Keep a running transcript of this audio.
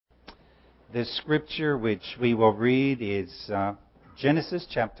The scripture which we will read is Genesis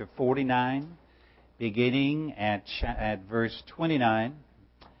chapter 49, beginning at verse 29,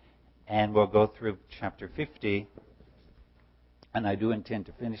 and we'll go through chapter 50. And I do intend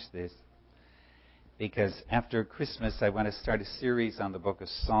to finish this, because after Christmas I want to start a series on the book of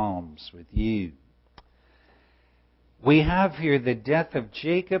Psalms with you. We have here the death of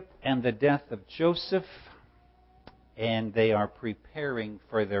Jacob and the death of Joseph, and they are preparing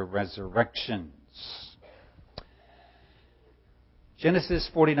for their resurrections. Genesis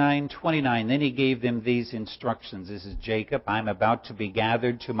 49:29. Then he gave them these instructions. This is Jacob. I'm about to be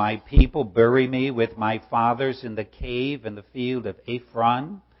gathered to my people. Bury me with my fathers in the cave in the field of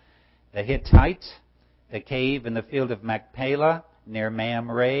Ephron, the Hittite, the cave in the field of Machpelah, near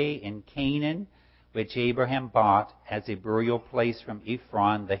Mamre in Canaan, which Abraham bought as a burial place from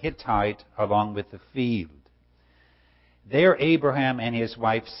Ephron, the Hittite, along with the field. There Abraham and his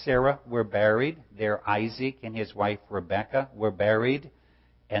wife Sarah were buried. There Isaac and his wife Rebekah were buried.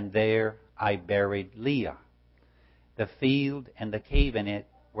 And there I buried Leah. The field and the cave in it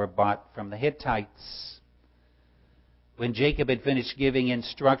were bought from the Hittites. When Jacob had finished giving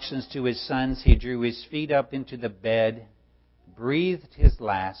instructions to his sons, he drew his feet up into the bed, breathed his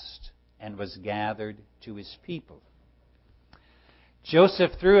last, and was gathered to his people.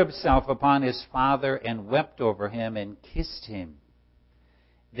 Joseph threw himself upon his father and wept over him and kissed him.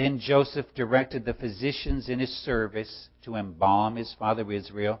 Then Joseph directed the physicians in his service to embalm his father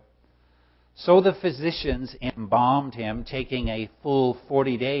Israel. So the physicians embalmed him, taking a full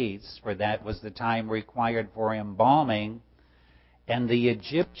 40 days, for that was the time required for embalming, and the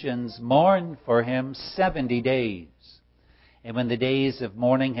Egyptians mourned for him 70 days. And when the days of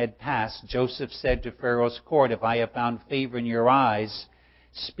mourning had passed, Joseph said to Pharaoh's court, "If I have found favor in your eyes,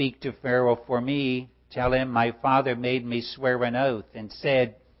 speak to Pharaoh for me. Tell him, my father made me swear an oath and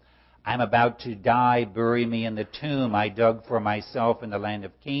said, I'm about to die. Bury me in the tomb I dug for myself in the land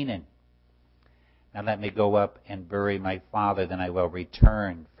of Canaan. Now let me go up and bury my father, then I will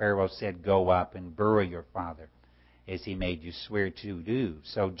return." Pharaoh said, "Go up and bury your father, as he made you swear to do."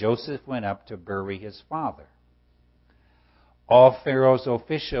 So Joseph went up to bury his father. All Pharaoh's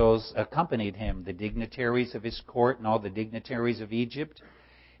officials accompanied him, the dignitaries of his court and all the dignitaries of Egypt,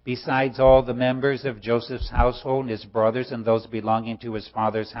 besides all the members of Joseph's household, his brothers and those belonging to his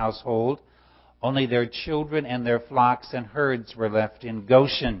father's household. Only their children and their flocks and herds were left in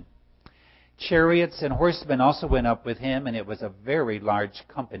Goshen. Chariots and horsemen also went up with him, and it was a very large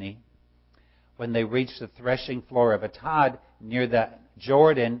company. When they reached the threshing floor of Atad near the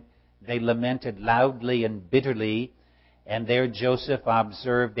Jordan, they lamented loudly and bitterly. And there Joseph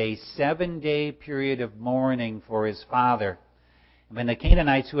observed a 7-day period of mourning for his father. And when the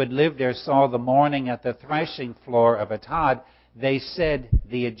Canaanites who had lived there saw the mourning at the threshing floor of Atad, they said,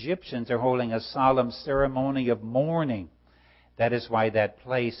 "The Egyptians are holding a solemn ceremony of mourning." That is why that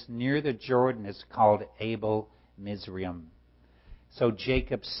place near the Jordan is called Abel Mizraim. So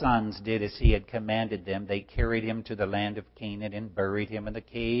Jacob's sons did as he had commanded them. They carried him to the land of Canaan and buried him in the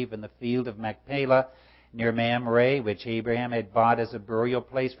cave in the field of Machpelah, near Mamre, which Abraham had bought as a burial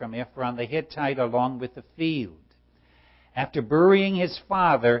place from Ephron the Hittite, along with the field. After burying his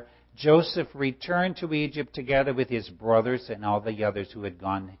father, Joseph returned to Egypt together with his brothers and all the others who had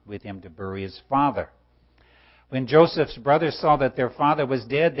gone with him to bury his father. When Joseph's brothers saw that their father was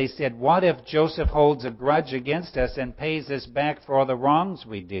dead, they said, "What if Joseph holds a grudge against us and pays us back for all the wrongs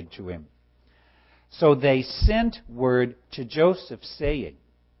we did to him?" So they sent word to Joseph, saying,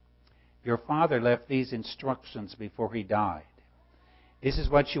 "Your father left these instructions before he died. This is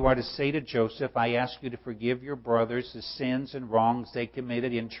what you are to say to Joseph. I ask you to forgive your brothers the sins and wrongs they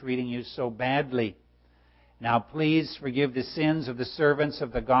committed in treating you so badly. Now please forgive the sins of the servants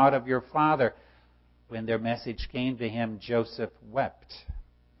of the God of your father." When their message came to him, Joseph wept.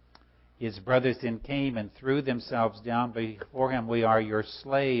 His brothers then came and threw themselves down before him. "We are your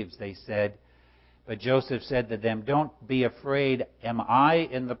slaves," they said. But Joseph said to them, "Don't be afraid. Am I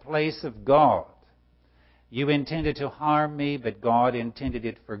in the place of God? You intended to harm me, but God intended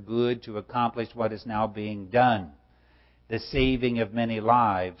it for good, to accomplish what is now being done, the saving of many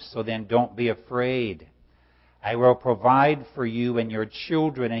lives. So then don't be afraid. I will provide for you and your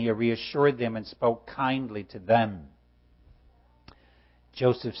children." And he reassured them and spoke kindly to them.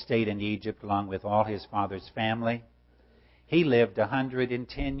 Joseph stayed in Egypt along with all his father's family. He lived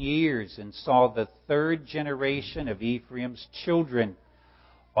 110 years and saw the third generation of Ephraim's children.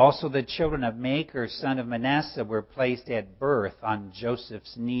 Also the children of Machir, son of Manasseh, were placed at birth on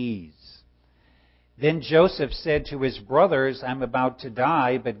Joseph's knees. Then Joseph said to his brothers, I'm about to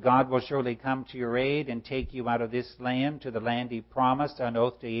die, but God will surely come to your aid and take you out of this land to the land He promised on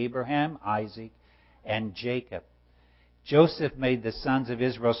oath to Abraham, Isaac, and Jacob. Joseph made the sons of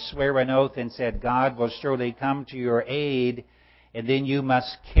Israel swear an oath and said, God will surely come to your aid, and then you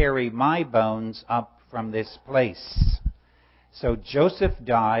must carry my bones up from this place. So Joseph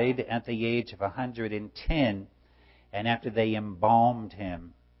died at the age of 110, and after they embalmed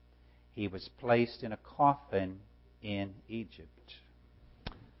him, he was placed in a coffin in Egypt.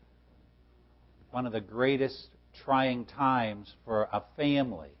 One of the greatest trying times for a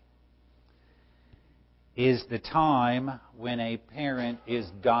family is the time when a parent is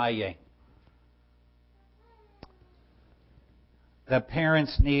dying. The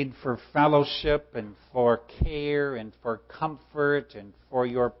parent's need for fellowship and for care and for comfort and for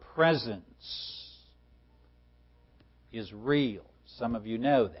your presence is real. Some of you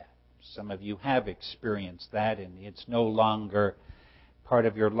know that. Some of you have experienced that, and it's no longer part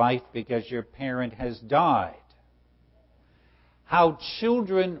of your life because your parent has died. How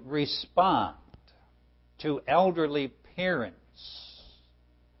children respond to elderly parents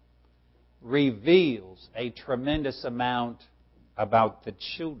reveals a tremendous amount about the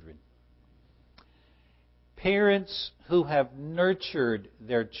children. Parents who have nurtured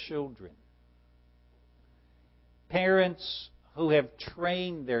their children, parents who have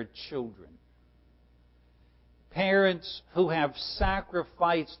trained their children, parents who have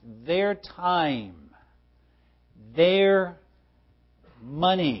sacrificed their time, their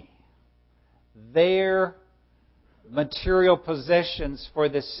money, their material possessions for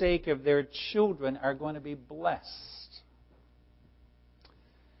the sake of their children are going to be blessed.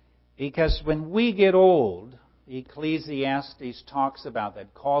 Because when we get old, Ecclesiastes talks about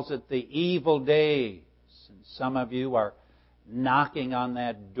that, calls it the evil days. And some of you are knocking on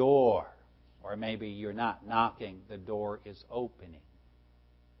that door. Or maybe you're not knocking, the door is opening.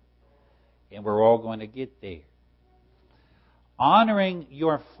 And we're all going to get there. Honoring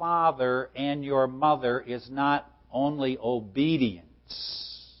your father and your mother is not only obedience.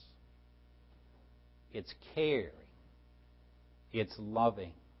 It's caring. It's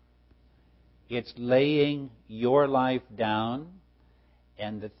loving. It's laying your life down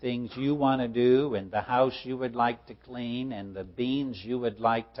and the things you want to do and the house you would like to clean and the beans you would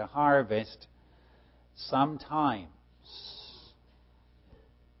like to harvest sometimes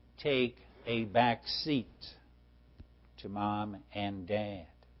take a back seat to mom and dad.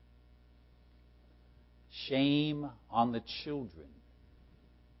 Shame on the children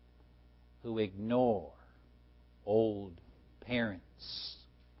who ignore old parents.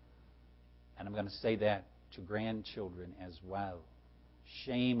 And I'm going to say that to grandchildren as well.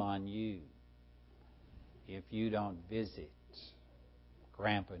 Shame on you if you don't visit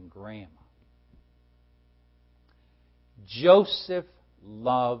Grandpa and Grandma. Joseph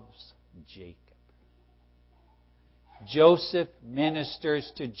loves Jacob. Joseph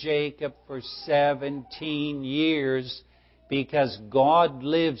ministers to Jacob for 17 years because God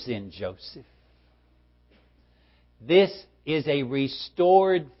lives in Joseph. This is a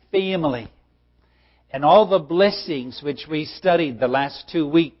restored family. And all the blessings which we studied the last 2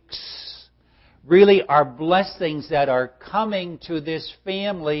 weeks really are blessings that are coming to this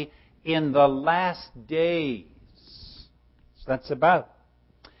family in the last days. So that's about.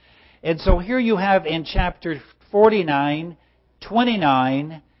 And so here you have in chapter 49,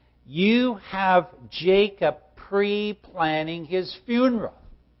 29, you have Jacob pre-planning his funeral.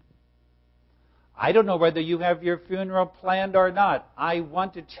 I don't know whether you have your funeral planned or not. I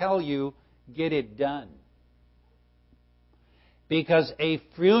want to tell you, get it done. Because a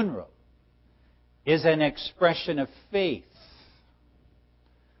funeral is an expression of faith,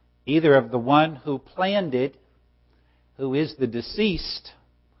 either of the one who planned it, who is the deceased,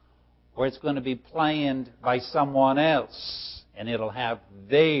 or it's going to be planned by someone else, and it'll have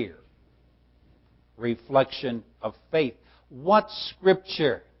their reflection of faith. What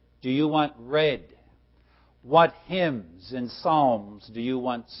scripture do you want read? What hymns and psalms do you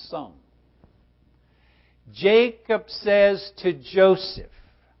want sung? Jacob says to Joseph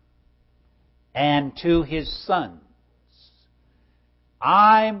and to his sons,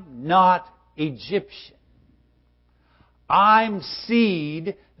 I'm not Egyptian. I'm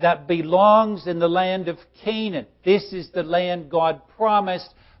seed that belongs in the land of Canaan. This is the land God promised.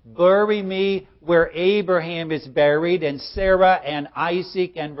 Bury me where Abraham is buried, and Sarah and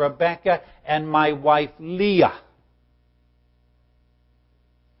Isaac and Rebekah and my wife Leah.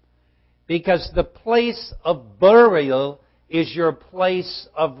 Because the place of burial is your place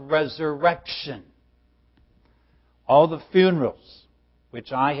of resurrection. All the funerals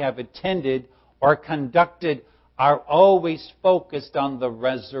which I have attended or conducted are always focused on the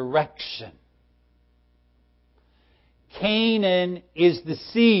resurrection. Canaan is the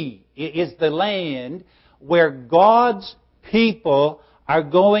sea, is the land where God's people are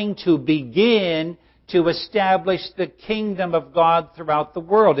going to begin to establish the kingdom of God throughout the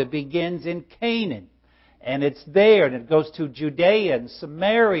world. It begins in Canaan. And it's there, and it goes to Judea and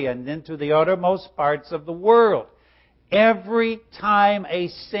Samaria and into the uttermost parts of the world. Every time a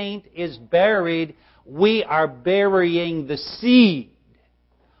saint is buried, we are burying the seed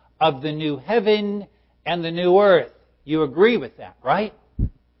of the new heaven and the new earth. You agree with that, right?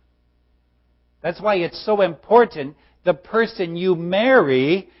 That's why it's so important. The person you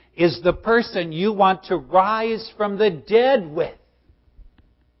marry is the person you want to rise from the dead with.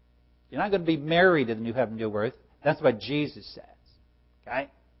 You're not going to be married in the new heaven, new earth. That's what Jesus says. Okay?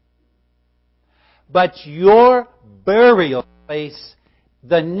 But your burial place,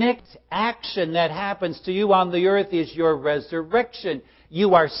 the next action that happens to you on the earth is your resurrection.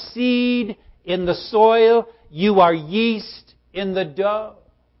 You are seed in the soil. You are yeast in the dough.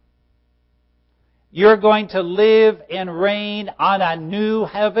 You're going to live and reign on a new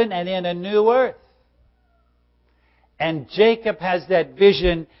heaven and in a new earth. And Jacob has that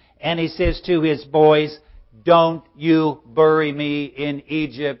vision, and he says to his boys, "Don't you bury me in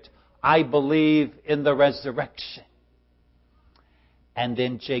Egypt. I believe in the resurrection." And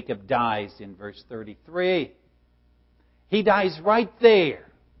then Jacob dies in verse 33. He dies right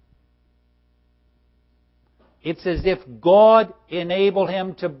there. It's as if God enabled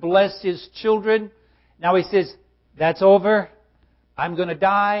him to bless his children. Now he says, "That's over. I'm going to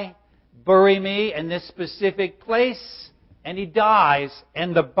die. Bury me in this specific place." And he dies.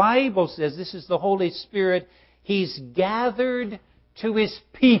 And the Bible says, this is the Holy Spirit, He's gathered to His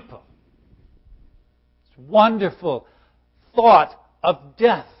people. It's a wonderful thought of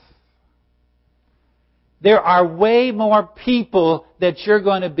death. There are way more people that you're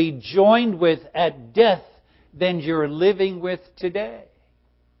going to be joined with at death than you're living with today.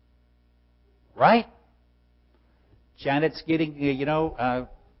 Right? Janet's getting,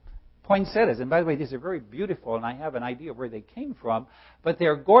 poinsettias. And by the way, these are very beautiful, and I have an idea where they came from. But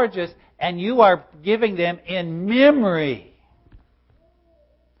they're gorgeous, and you are giving them in memory.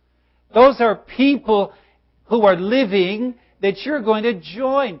 Those are people who are living that you're going to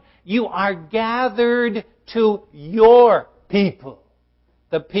join. You are gathered to your people,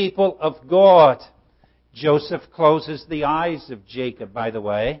 the people of God. Joseph closes the eyes of Jacob, by the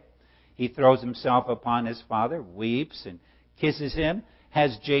way. He throws himself upon his father, weeps, and kisses him.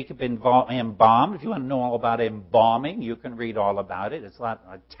 Has Jacob embalmed. If you want to know all about embalming, you can read all about it. It's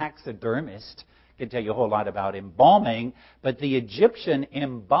a taxidermist can tell you a whole lot about embalming. But the Egyptian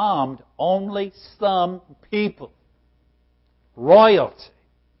embalmed only some people. Royalty.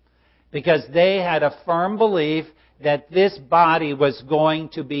 Because they had a firm belief that this body was going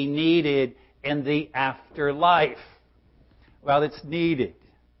to be needed in the afterlife. Well, it's needed.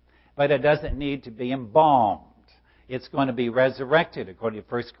 But it doesn't need to be embalmed. It's going to be resurrected, according to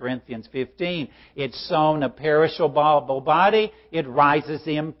 1 Corinthians 15. It's sown a perishable body. It rises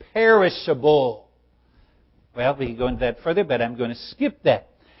imperishable. Well, we can go into that further, but I'm going to skip that.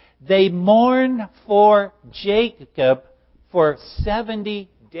 They mourn for Jacob for 70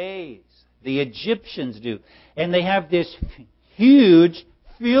 days. The Egyptians do. And they have this huge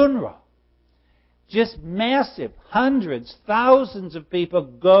funeral. Just massive. Hundreds, thousands of people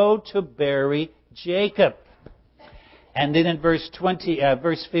go to bury Jacob. And then in verse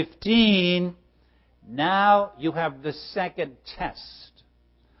 15, now you have the second test.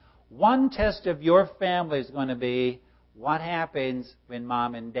 One test of your family is going to be what happens when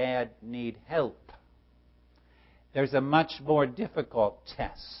mom and dad need help. There's a much more difficult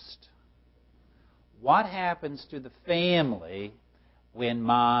test. What happens to the family when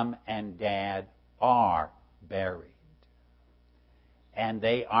mom and dad are buried? And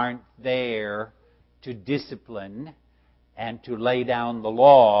they aren't there to discipline and to lay down the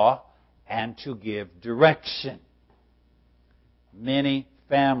law and to give direction. Many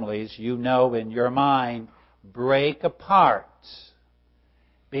families, you know in your mind, break apart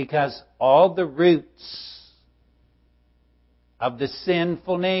because all the roots of the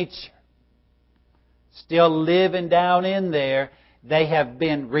sinful nature still living down in there. They have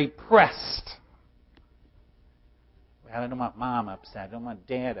been repressed. Well, I don't want mom upset. I don't want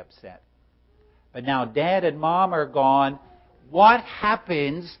dad upset. But now dad and mom are gone. What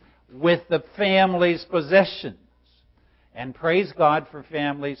happens with the family's possessions? And praise God for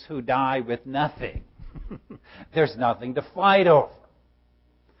families who die with nothing. There's nothing to fight over.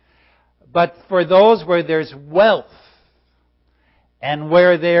 But for those where there's wealth and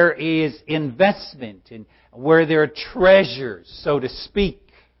where there is investment and where there are treasures, so to speak.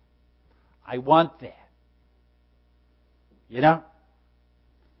 I want that. You know?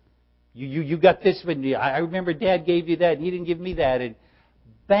 You got this one. I remember Dad gave you that, and he didn't give me that. And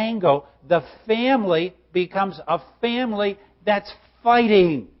bango, the family becomes a family that's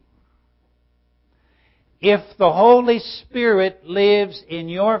fighting. If the Holy Spirit lives in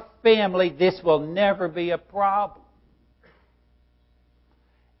your family, this will never be a problem.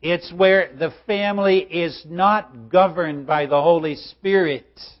 It's where the family is not governed by the Holy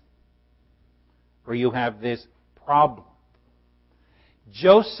Spirit where you have this problem.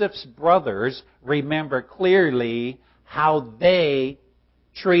 Joseph's brothers remember clearly how they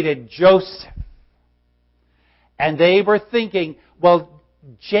treated Joseph. And they were thinking, well,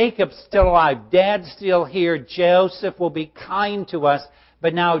 Jacob's still alive. Dad's still here. Joseph will be kind to us.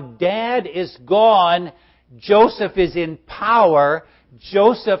 But now Dad is gone. Joseph is in power.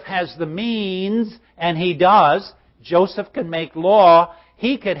 Joseph has the means, and he does. Joseph can make law.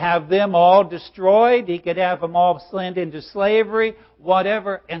 He could have them all destroyed. He could have them all sent into slavery,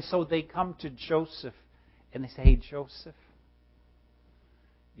 whatever. And so they come to Joseph and they say, hey, Joseph,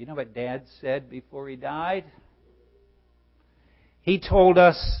 you know what Dad said before he died? He told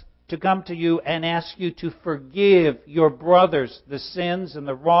us to come to you and ask you to forgive your brothers the sins and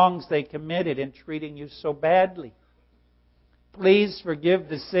the wrongs they committed in treating you so badly. Please forgive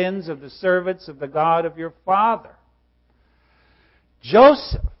the sins of the servants of the God of your father.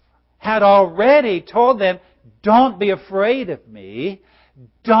 Joseph had already told them, don't be afraid of me.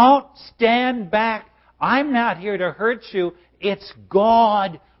 Don't stand back. I'm not here to hurt you. It's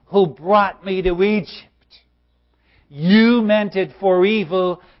God who brought me to Egypt. You meant it for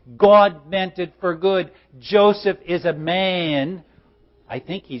evil. God meant it for good. Joseph is a man. I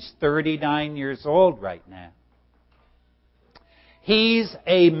think he's 39 years old right now. He's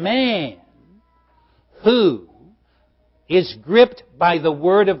a man who is gripped by the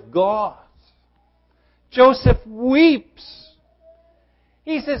Word of God. Joseph weeps.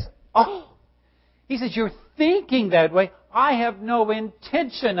 He says, you're thinking that way. I have no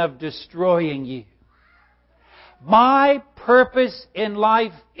intention of destroying you. My purpose in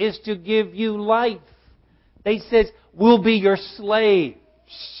life is to give you life. They says, we'll be your slaves.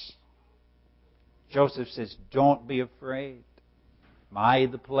 Joseph says, don't be afraid. Am I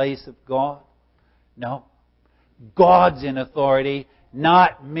the place of God? No. God's in authority,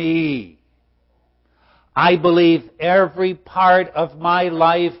 not me. I believe every part of my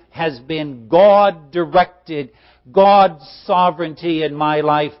life has been God-directed, God's sovereignty in my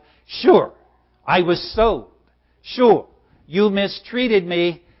life. Sure, I was sold. Sure, you mistreated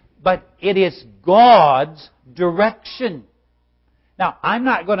me, but it is God's direction. Now, I'm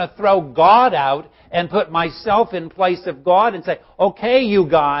not going to throw God out and put myself in place of God and say, okay, you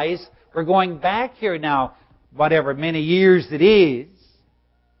guys, we're going back here now, whatever many years it is,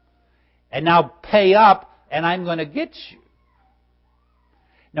 and now pay up, and I'm going to get you.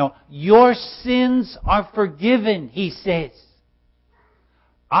 No, your sins are forgiven, he says.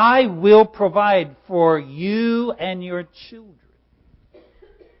 I will provide for you and your children.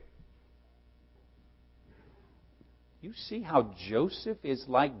 You see how Joseph is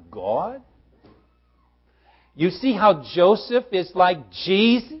like God? You see how Joseph is like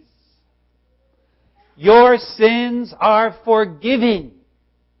Jesus? Your sins are forgiven.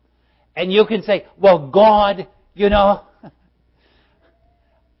 And you can say, well, God,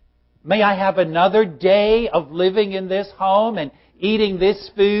 may I have another day of living in this home and eating this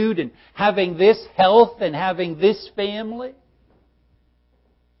food and having this health and having this family?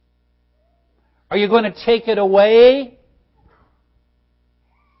 Are you going to take it away?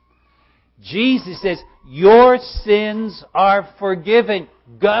 Jesus says, your sins are forgiven.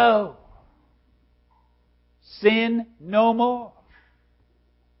 Go. Sin no more.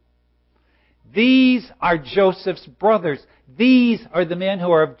 These are Joseph's brothers. These are the men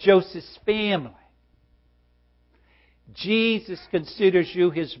who are of Joseph's family. Jesus considers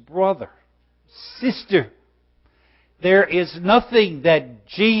you his brother, sister. There is nothing that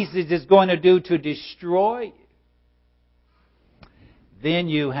Jesus is going to do to destroy you. Then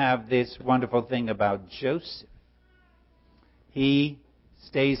you have this wonderful thing about Joseph. He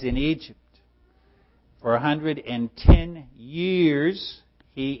stays in Egypt. For 110 years,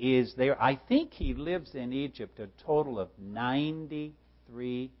 he is there. I think he lives in Egypt a total of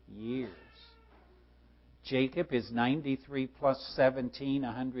 93 years. Jacob is 93 plus 17,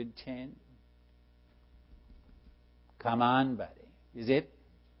 110. Come on, buddy. Is it?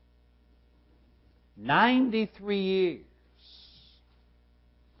 93 years.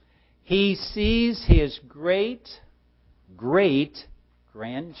 He sees his great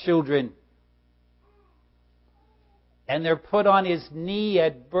great-grandchildren. And they're put on his knee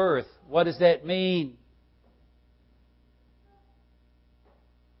at birth. What does that mean?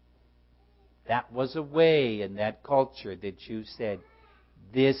 That was a way in that culture that you said,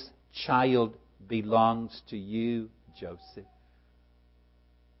 this child belongs to you, Joseph.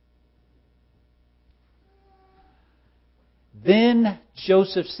 Then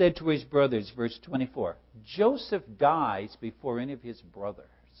Joseph said to his brothers, verse 24, Joseph dies before any of his brothers.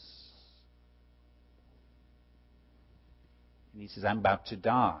 And he says, I'm about to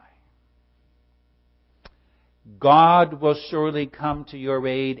die. God will surely come to your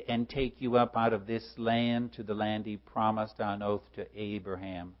aid and take you up out of this land to the land he promised on oath to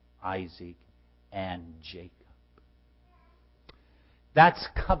Abraham, Isaac, and Jacob. That's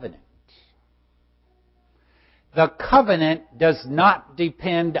covenant. The covenant does not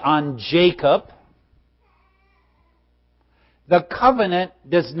depend on Jacob. The covenant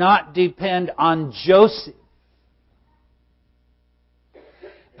does not depend on Joseph.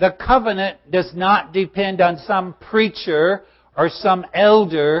 The covenant does not depend on some preacher or some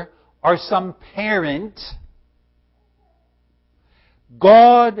elder or some parent.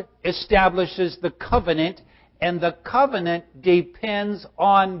 God establishes the covenant, and the covenant depends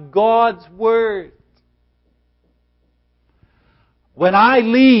on God's word. When I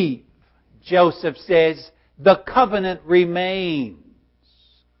leave, Joseph says, the covenant remains.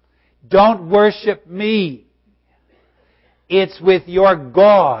 Don't worship me. It's with your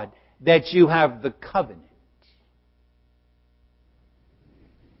God that you have the covenant.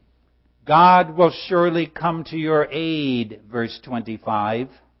 God will surely come to your aid, verse 25.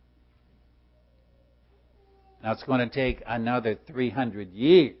 Now it's going to take another 300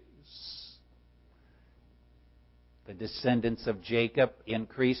 years. The descendants of Jacob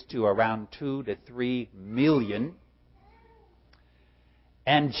increased to around 2 to 3 million.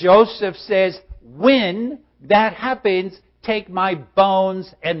 And Joseph says, when that happens, take my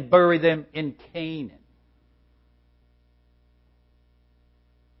bones and bury them in Canaan.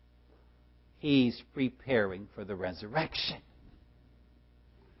 He's preparing for the resurrection.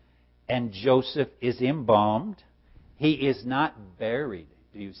 And Joseph is embalmed. He is not buried.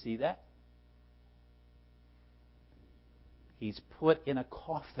 Do you see that? He's put in a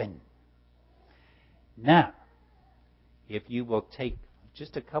coffin. Now, if you will take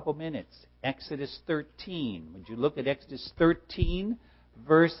just a couple minutes, Exodus 13. Would you look at Exodus 13,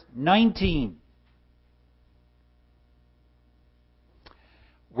 verse 19?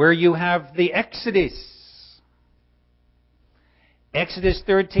 Where you have the Exodus. Exodus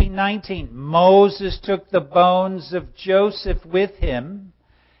 13:19. Moses took the bones of Joseph with him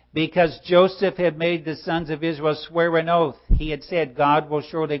because Joseph had made the sons of Israel swear an oath. He had said, God will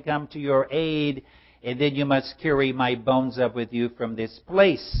surely come to your aid, and then you must carry my bones up with you from this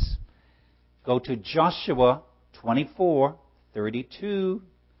place. Go to Joshua 24:32.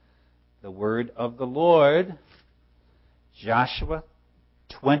 The word of the Lord. Joshua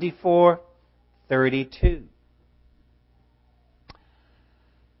 24:32.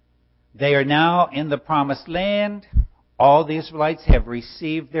 They are now in the promised land. All the Israelites have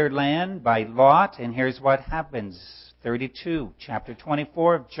received their land by lot. And here's what happens. 32, chapter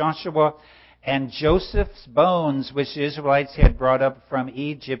 24 of Joshua. And Joseph's bones, which the Israelites had brought up from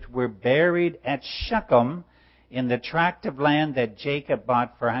Egypt, were buried at Shechem in the tract of land that Jacob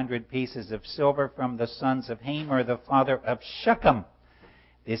bought for 100 pieces of silver from the sons of Hamor, the father of Shechem.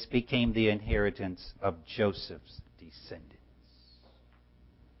 This became the inheritance of Joseph's descendants.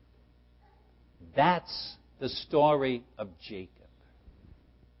 That's the story of Jacob.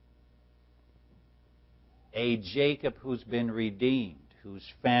 A Jacob who's been redeemed, whose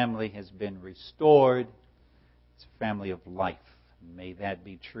family has been restored. It's a family of life. May that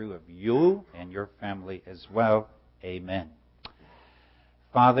be true of you and your family as well. Amen.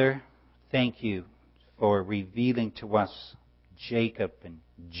 Father, thank you for revealing to us Jacob and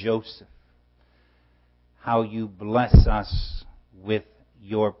Joseph, how you bless us with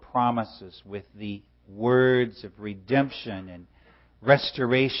your promises, with the words of redemption and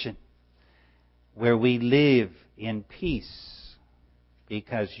restoration, where we live in peace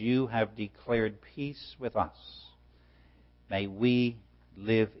because you have declared peace with us. May we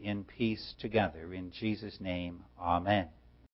live in peace together. In Jesus' name, amen.